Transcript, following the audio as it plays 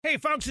Hey,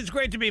 folks, it's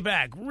great to be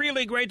back.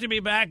 Really great to be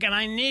back, and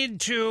I need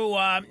to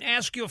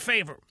ask you a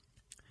favor.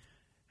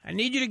 I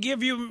need you to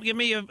give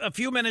me a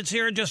few minutes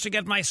here just to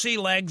get my sea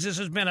legs. This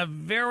has been a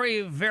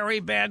very, very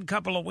bad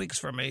couple of weeks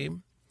for me.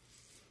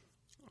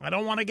 I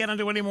don't want to get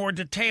into any more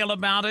detail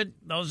about it.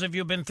 Those of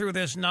you who've been through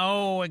this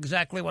know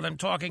exactly what I'm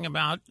talking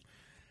about.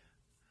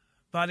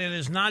 But it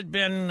has not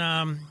been,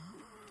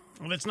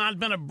 it's not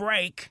been a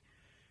break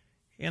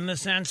in the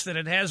sense that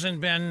it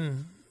hasn't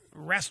been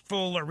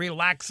restful or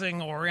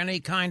relaxing or any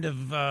kind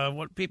of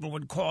what people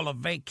would call a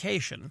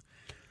vacation.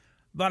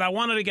 But I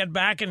wanted to get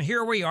back, and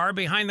here we are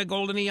behind the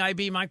golden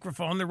EIB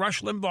microphone, the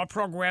Rush Limbaugh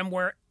program,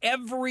 where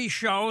every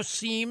show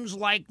seems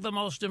like the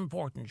most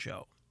important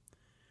show,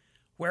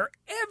 where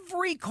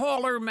every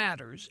caller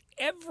matters.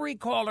 Every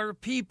caller,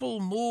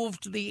 people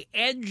move to the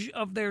edge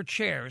of their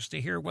chairs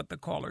to hear what the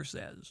caller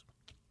says.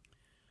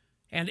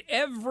 And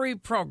every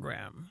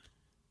program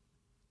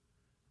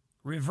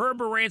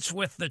reverberates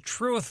with the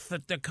truth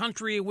that the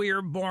country we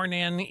are born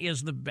in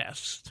is the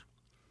best.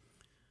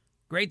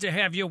 Great to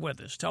have you with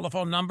us.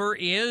 Telephone number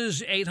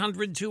is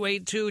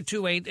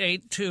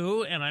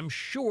 800-282-2882, and I'm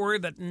sure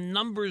that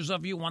numbers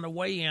of you want to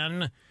weigh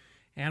in,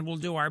 and we'll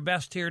do our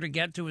best here to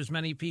get to as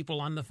many people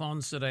on the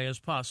phones today as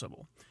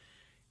possible.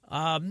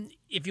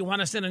 If you want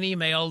to send an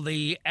email,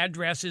 the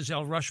address is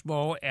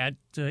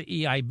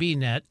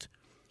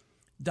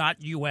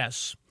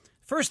lrushbo@eibnet.us.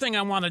 First thing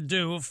I want to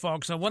do,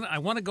 folks, I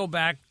want to go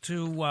back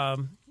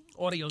to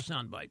audio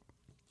soundbite.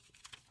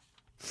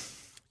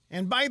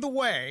 And by the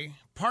way,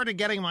 part of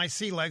getting my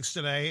sea legs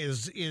today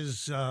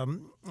is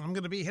I'm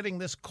going to be hitting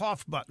this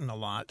cough button a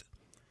lot.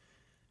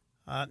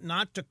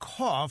 Not to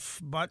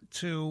cough, but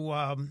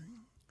to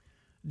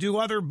do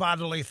other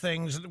bodily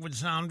things that would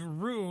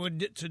sound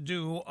rude to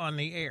do on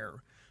the air.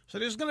 So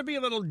there's going to be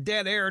a little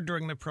dead air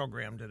during the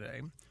program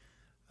today.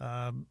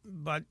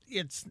 But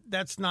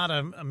that's not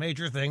a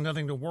major thing,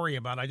 nothing to worry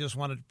about. I just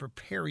wanted to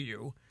prepare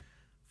you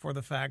for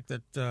the fact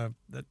that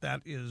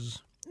that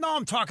is... No,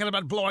 I'm talking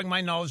about blowing my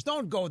nose.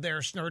 Don't go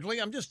there,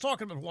 Snurdly. I'm just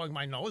talking about blowing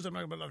my nose. I'm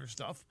talking about other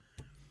stuff.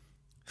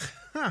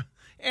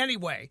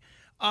 Anyway,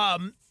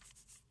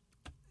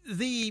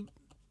 the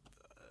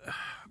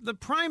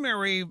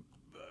primary...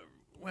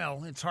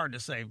 well, it's hard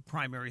to say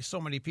primary. So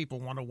many people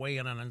want to weigh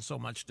in on so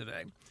much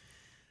today.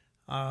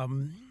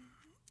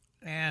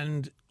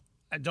 And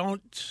I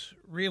don't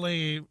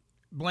really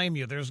blame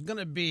you. There's going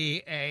to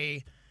be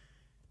a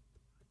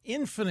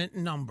infinite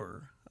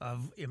number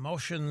of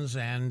emotions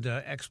and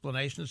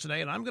explanations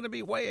today, and I'm going to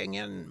be weighing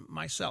in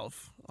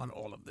myself on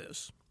all of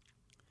this.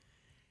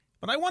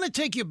 But I want to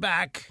take you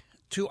back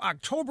to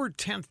October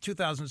 10th,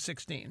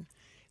 2016.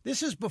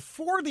 This is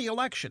before the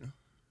election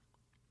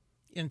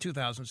in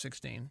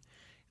 2016.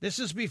 This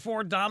is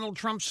before Donald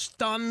Trump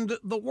stunned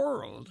the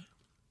world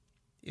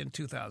in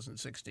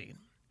 2016.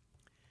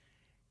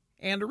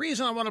 And the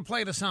reason I want to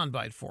play the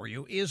soundbite for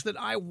you is that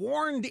I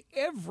warned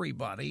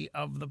everybody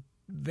of the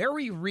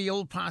very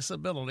real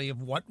possibility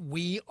of what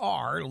we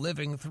are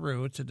living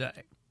through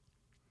today.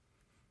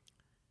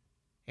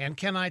 And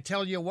can I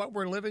tell you what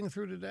we're living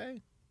through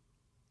today?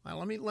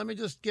 Well, let me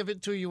just give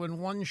it to you in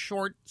one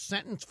short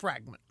sentence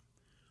fragment.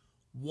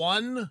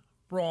 One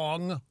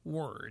wrong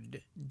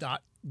word, ...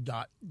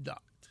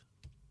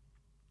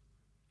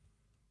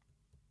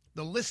 The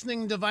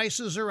listening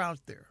devices are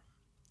out there.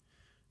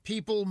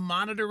 People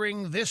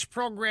monitoring this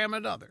program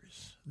and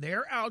others,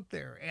 they're out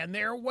there, and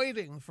they're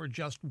waiting for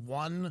just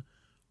one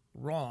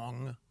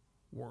wrong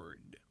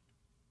word.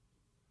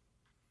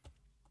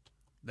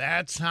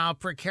 That's how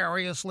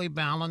precariously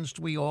balanced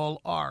we all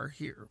are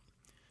here.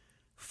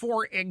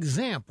 For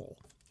example,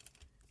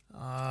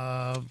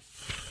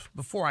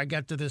 before I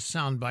get to this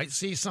soundbite,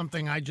 see,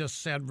 something I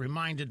just said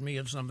reminded me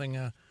of something,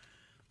 a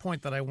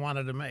point that I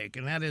wanted to make,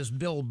 and that is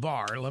Bill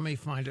Barr. Let me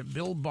find it.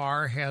 Bill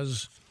Barr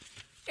has...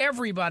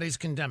 Everybody's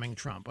condemning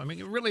Trump. I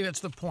mean, really,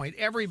 that's the point.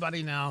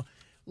 Everybody now.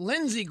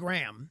 Lindsey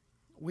Graham,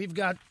 we've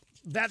got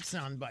that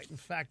soundbite. In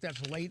fact,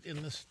 that's late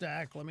in the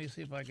stack. Let me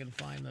see if I can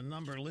find the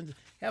number. Lindsey,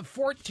 have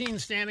 14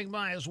 standing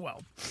by as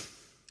well.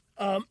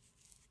 The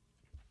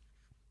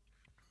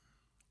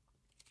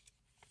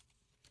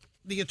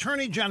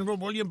Attorney General,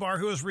 William Barr,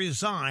 who has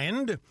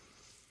resigned,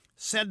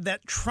 said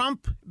that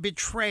Trump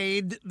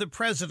betrayed the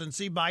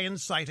presidency by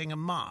inciting a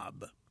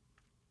mob.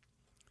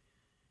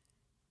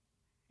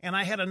 And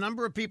I had a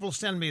number of people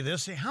send me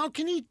this. Say, how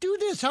can he do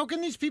this? How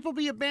can these people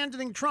be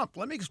abandoning Trump?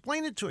 Let me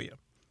explain it to you.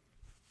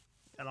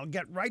 And I'll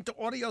get right to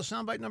audio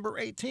soundbite number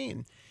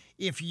 18.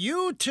 If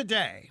you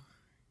today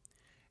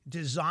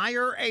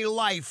desire a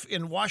life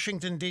in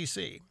Washington,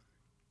 D.C.,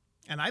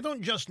 and I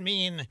don't just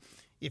mean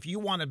if you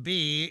want to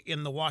be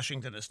in the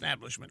Washington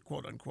establishment,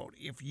 quote unquote,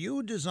 if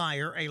you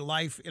desire a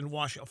life in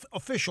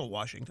official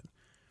Washington,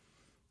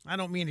 I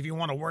don't mean if you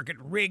want to work at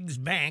Riggs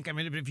Bank. I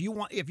mean, if you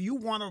want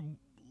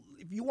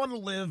to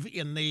live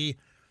in the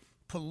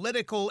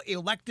political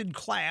elected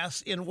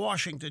class in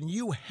Washington,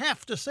 you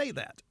have to say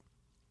that.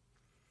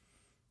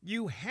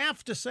 You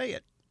have to say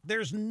it.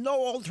 There's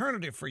no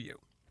alternative for you.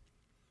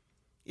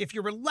 If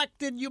you're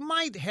elected, you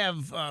might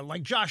have,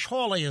 like Josh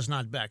Hawley is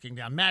not backing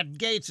down. Matt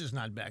Gaetz is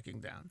not backing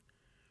down.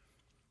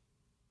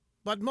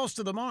 But most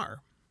of them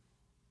are.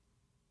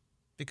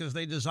 Because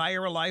they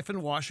desire a life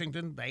in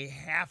Washington, they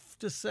have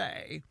to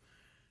say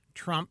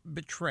Trump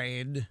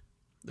betrayed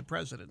the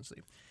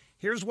presidency.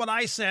 Here's what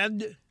I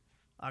said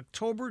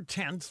October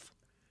 10th,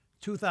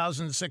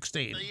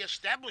 2016. The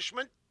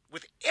establishment,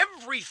 with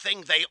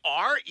everything they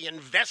are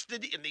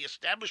invested in the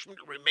establishment,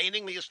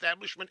 remaining the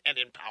establishment and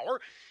in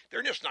power,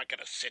 they're just not going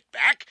to sit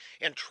back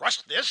and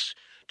trust this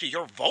to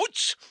your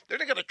votes. They're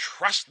not going to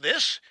trust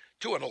this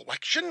to an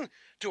election,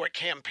 to a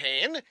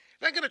campaign.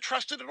 They're not going to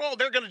trust it at all.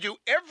 They're going to do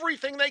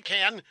everything they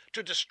can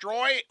to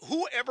destroy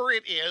whoever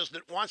it is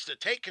that wants to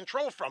take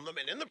control from them.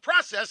 And in the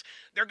process,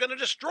 they're going to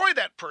destroy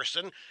that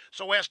person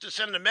so as to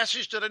send a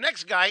message to the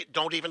next guy,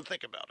 don't even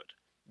think about it.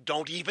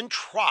 Don't even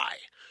try.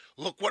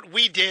 Look what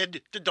we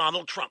did to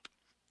Donald Trump.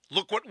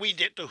 Look what we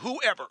did to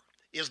whoever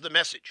is the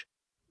message.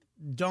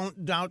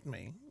 Don't doubt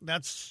me.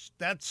 That's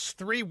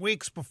 3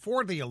 weeks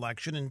before the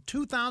election in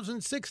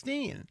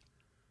 2016.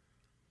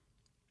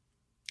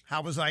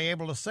 How was I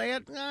able to say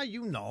it? I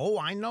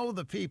know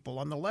the people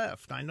on the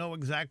left. I know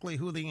exactly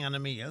who the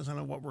enemy is. I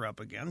know what we're up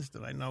against,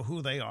 and I know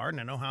who they are,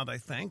 and I know how they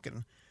think,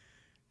 and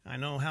I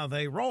know how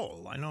they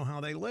roll. I know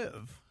how they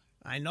live.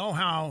 I know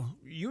how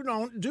you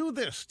don't do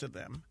this to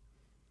them.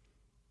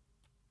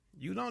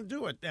 You don't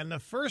do it. And the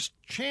first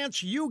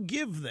chance you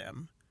give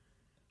them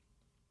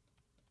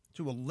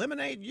to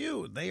eliminate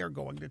you, they are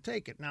going to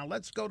take it. Now,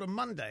 let's go to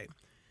Monday.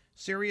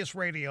 Sirius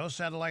Radio,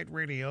 satellite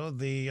radio,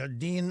 the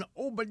Dean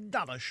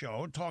Obeidallah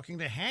Show, talking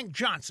to Hank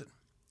Johnson,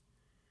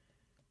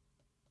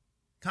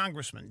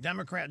 Congressman,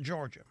 Democrat,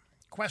 Georgia.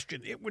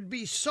 Question: it would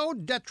be so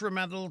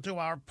detrimental to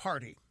our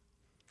party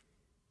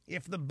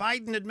if the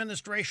Biden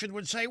administration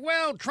would say,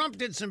 well, Trump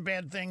did some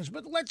bad things,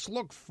 but let's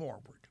look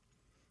forward.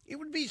 It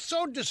would be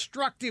so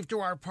destructive to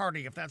our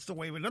party if that's the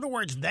way. In other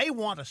words, they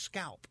want a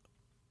scalp.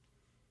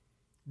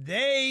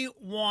 They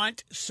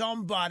want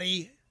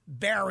somebody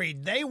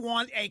buried. They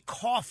want a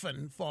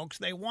coffin, folks.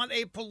 They want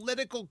a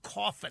political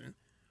coffin.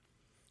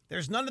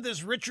 There's none of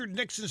this Richard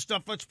Nixon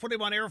stuff. Let's put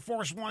him on Air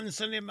Force One,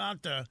 send him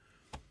out to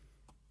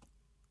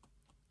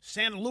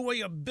San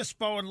Luis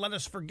Obispo, and let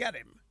us forget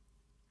him.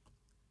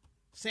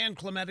 San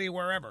Clemente,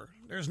 wherever.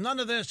 There's none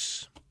of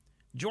this.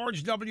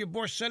 George W.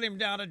 Bush sent him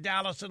down to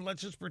Dallas, and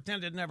let's just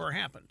pretend it never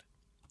happened.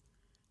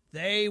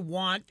 They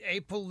want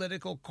a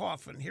political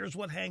coffin. Here's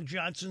what Hank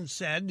Johnson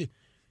said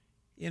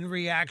in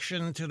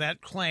reaction to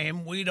that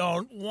claim. We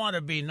don't want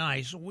to be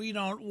nice. We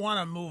don't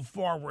want to move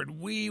forward.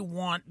 We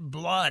want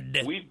blood.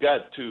 We've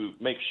got to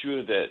make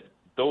sure that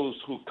those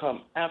who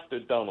come after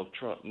Donald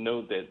Trump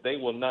know that they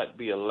will not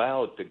be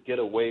allowed to get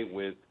away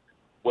with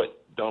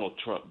what Donald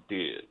Trump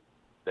did,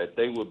 that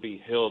they will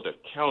be held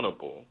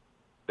accountable.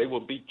 They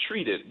will be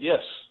treated,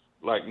 yes,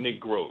 like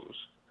Negroes.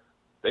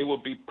 They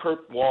will be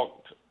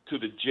perp-walked to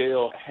the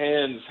jail,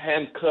 hands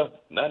handcuffed,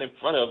 not in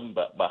front of them,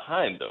 but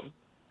behind them.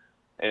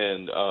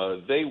 And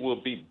they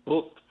will be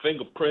booked,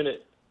 fingerprinted,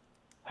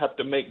 have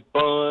to make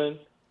bond,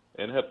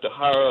 and have to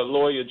hire a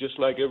lawyer just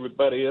like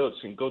everybody else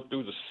and go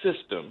through the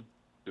system.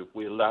 If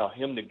we allow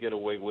him to get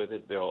away with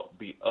it, there'll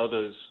be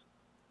others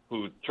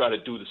who try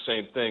to do the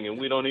same thing, and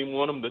we don't even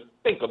want them to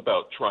think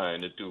about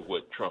trying to do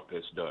what Trump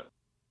has done.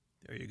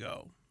 There you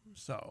go.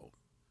 So,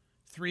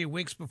 3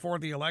 weeks before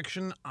the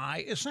election, I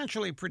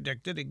essentially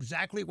predicted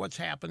exactly what's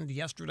happened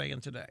yesterday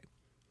and today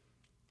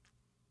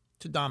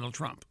to Donald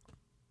Trump,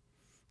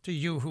 to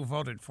you who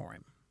voted for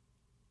him.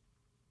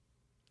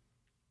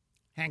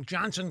 Hank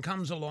Johnson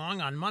comes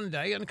along on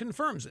Monday and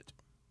confirms it.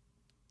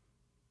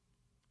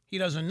 He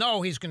doesn't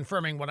know he's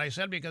confirming what I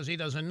said because he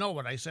doesn't know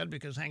what I said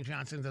because Hank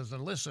Johnson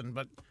doesn't listen,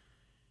 but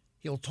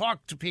he'll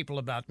talk to people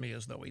about me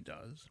as though he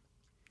does.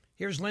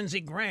 Here's Lindsey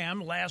Graham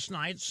last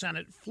night's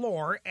Senate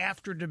floor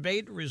after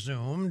debate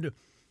resumed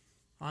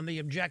on the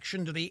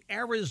objection to the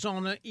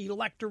Arizona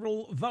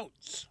electoral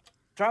votes.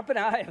 Trump and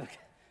I,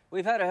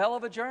 we've had a hell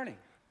of a journey.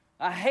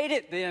 I hate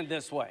it to end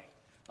this way.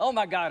 Oh,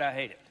 my God, I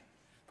hate it.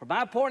 From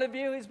my point of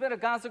view, he's been a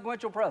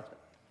consequential president.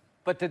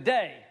 But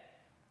today,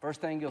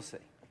 first thing you'll see,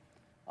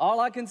 all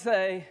I can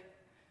say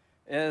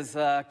is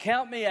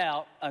count me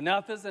out.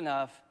 Enough is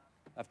enough.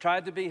 I've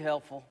tried to be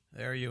helpful.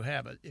 There you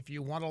have it. If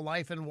you want a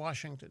life in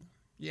Washington,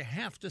 you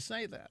have to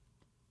say that.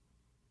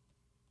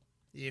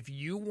 If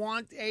you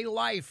want a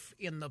life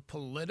in the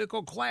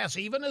political class,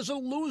 even as a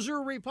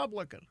loser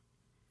Republican,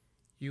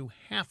 you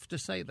have to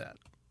say that.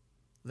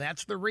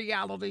 That's the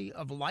reality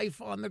of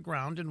life on the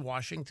ground in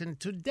Washington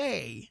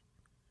today.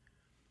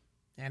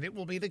 And it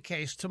will be the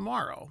case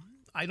tomorrow.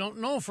 I don't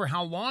know for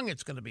how long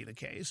it's going to be the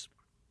case,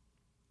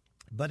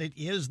 but it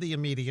is the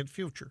immediate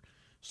future.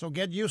 So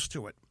get used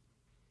to it.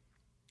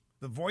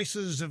 The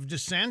voices of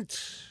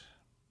dissent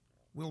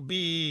will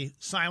be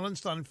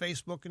silenced on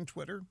Facebook and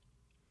Twitter,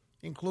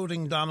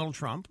 including Donald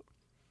Trump,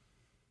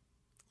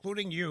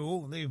 including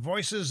you. The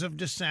voices of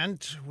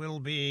dissent will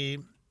be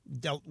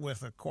dealt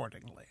with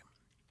accordingly.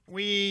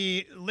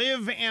 We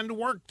live and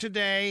work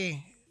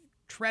today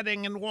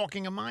treading and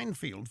walking a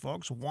minefield,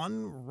 folks.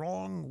 One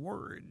wrong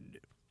word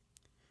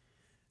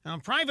Now,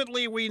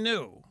 privately, we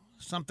knew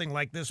something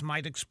like this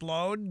might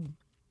explode.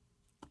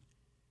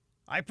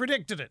 I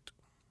predicted it.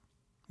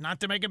 Not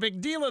to make a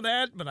big deal of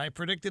that, but I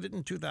predicted it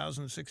in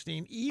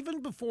 2016,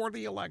 even before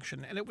the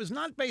election. And it was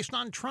not based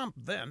on Trump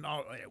then.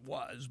 Oh, it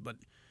was, but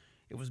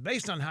it was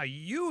based on how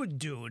you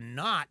do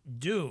not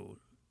do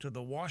to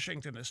the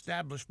Washington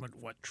establishment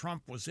what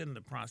Trump was in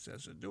the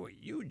process of doing.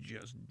 You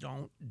just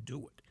don't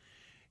do it.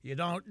 You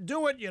don't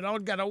do it. You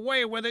don't get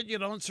away with it. You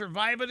don't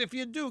survive it if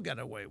you do get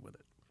away with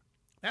it.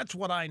 That's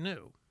what I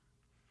knew.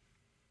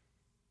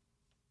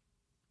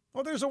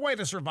 Well, there's a way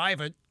to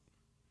survive it.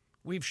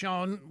 We've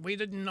shown we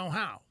didn't know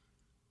how.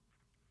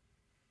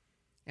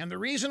 And the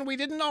reason we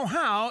didn't know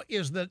how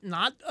is that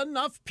not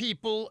enough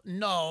people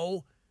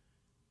know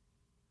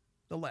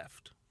the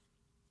left.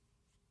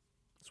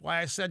 That's why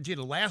I said to you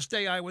the last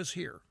day I was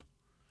here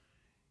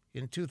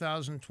in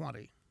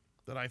 2020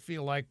 that I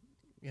feel like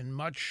in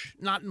much,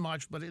 not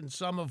much, but in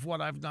some of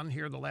what I've done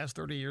here the last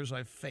 30 years,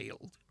 I've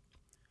failed.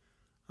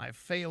 I've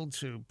failed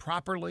to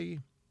properly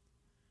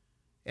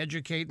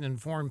educate and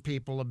inform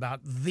people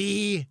about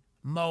the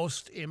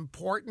most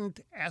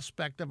important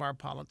aspect of our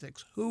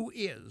politics, who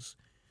is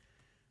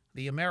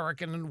the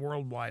American and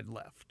worldwide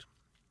left.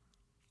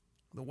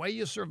 The way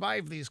you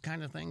survive these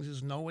kind of things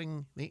is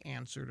knowing the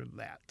answer to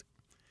that.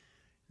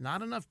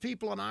 Not enough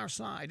people on our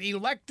side,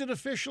 elected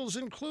officials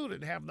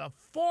included, have the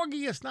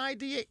foggiest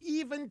idea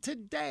even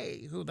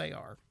today who they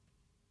are.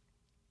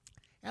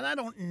 And I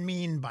don't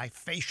mean by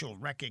facial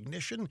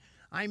recognition.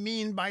 I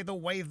mean by the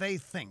way they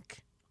think.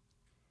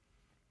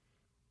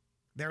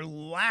 Their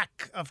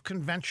lack of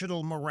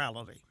conventional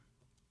morality.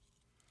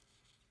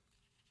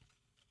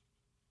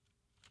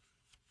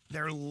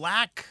 Their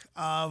lack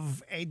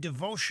of a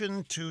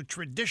devotion to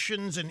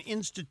traditions and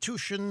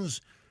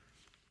institutions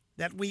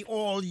that we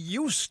all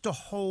used to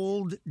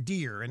hold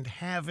dear and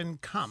have in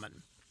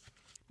common.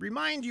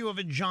 Remind you of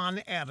a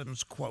John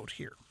Adams quote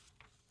here.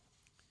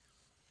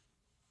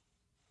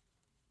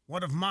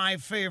 One of my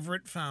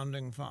favorite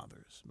founding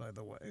fathers, by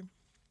the way.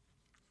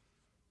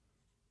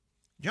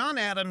 John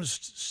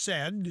Adams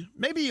said,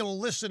 maybe you'll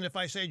listen if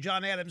I say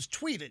John Adams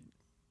tweeted.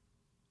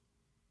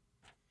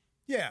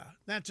 Yeah,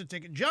 that's a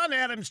ticket. John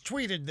Adams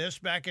tweeted this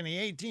back in the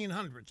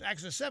 1800s,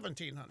 actually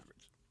 1700s.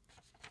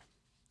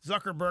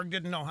 Zuckerberg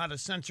didn't know how to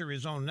censor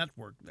his own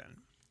network then.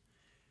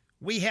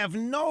 We have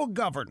no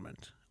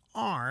government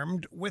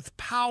armed with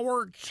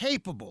power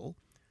capable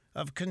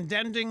of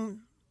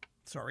contending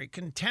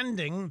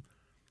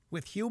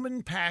with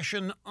human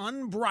passion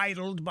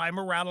unbridled by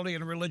morality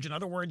and religion. In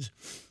other words,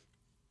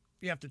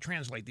 you have to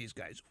translate these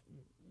guys.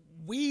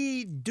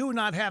 We do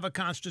not have a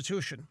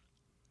constitution.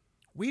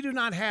 We do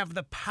not have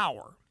the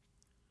power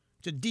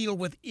to deal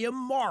with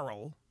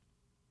immoral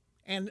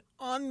and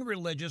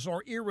unreligious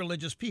or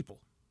irreligious people.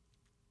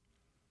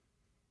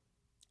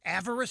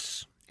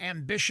 Avarice,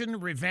 ambition,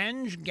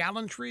 revenge,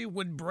 gallantry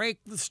would break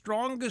the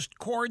strongest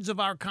cords of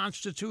our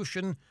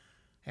Constitution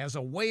as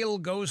a whale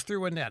goes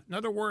through a net. In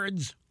other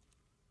words,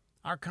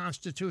 our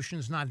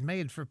Constitution's not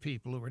made for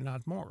people who are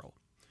not moral.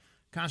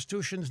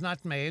 Constitution's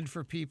not made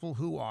for people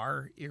who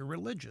are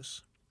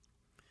irreligious.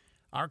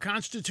 Our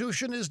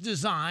Constitution is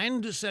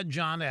designed, said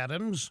John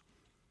Adams,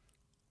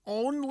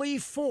 only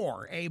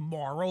for a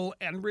moral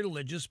and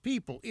religious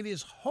people. It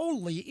is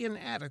wholly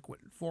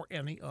inadequate for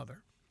any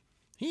other.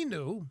 He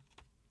knew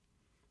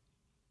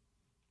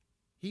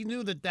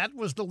that that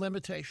was the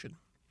limitation,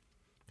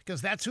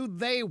 because that's who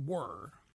they were.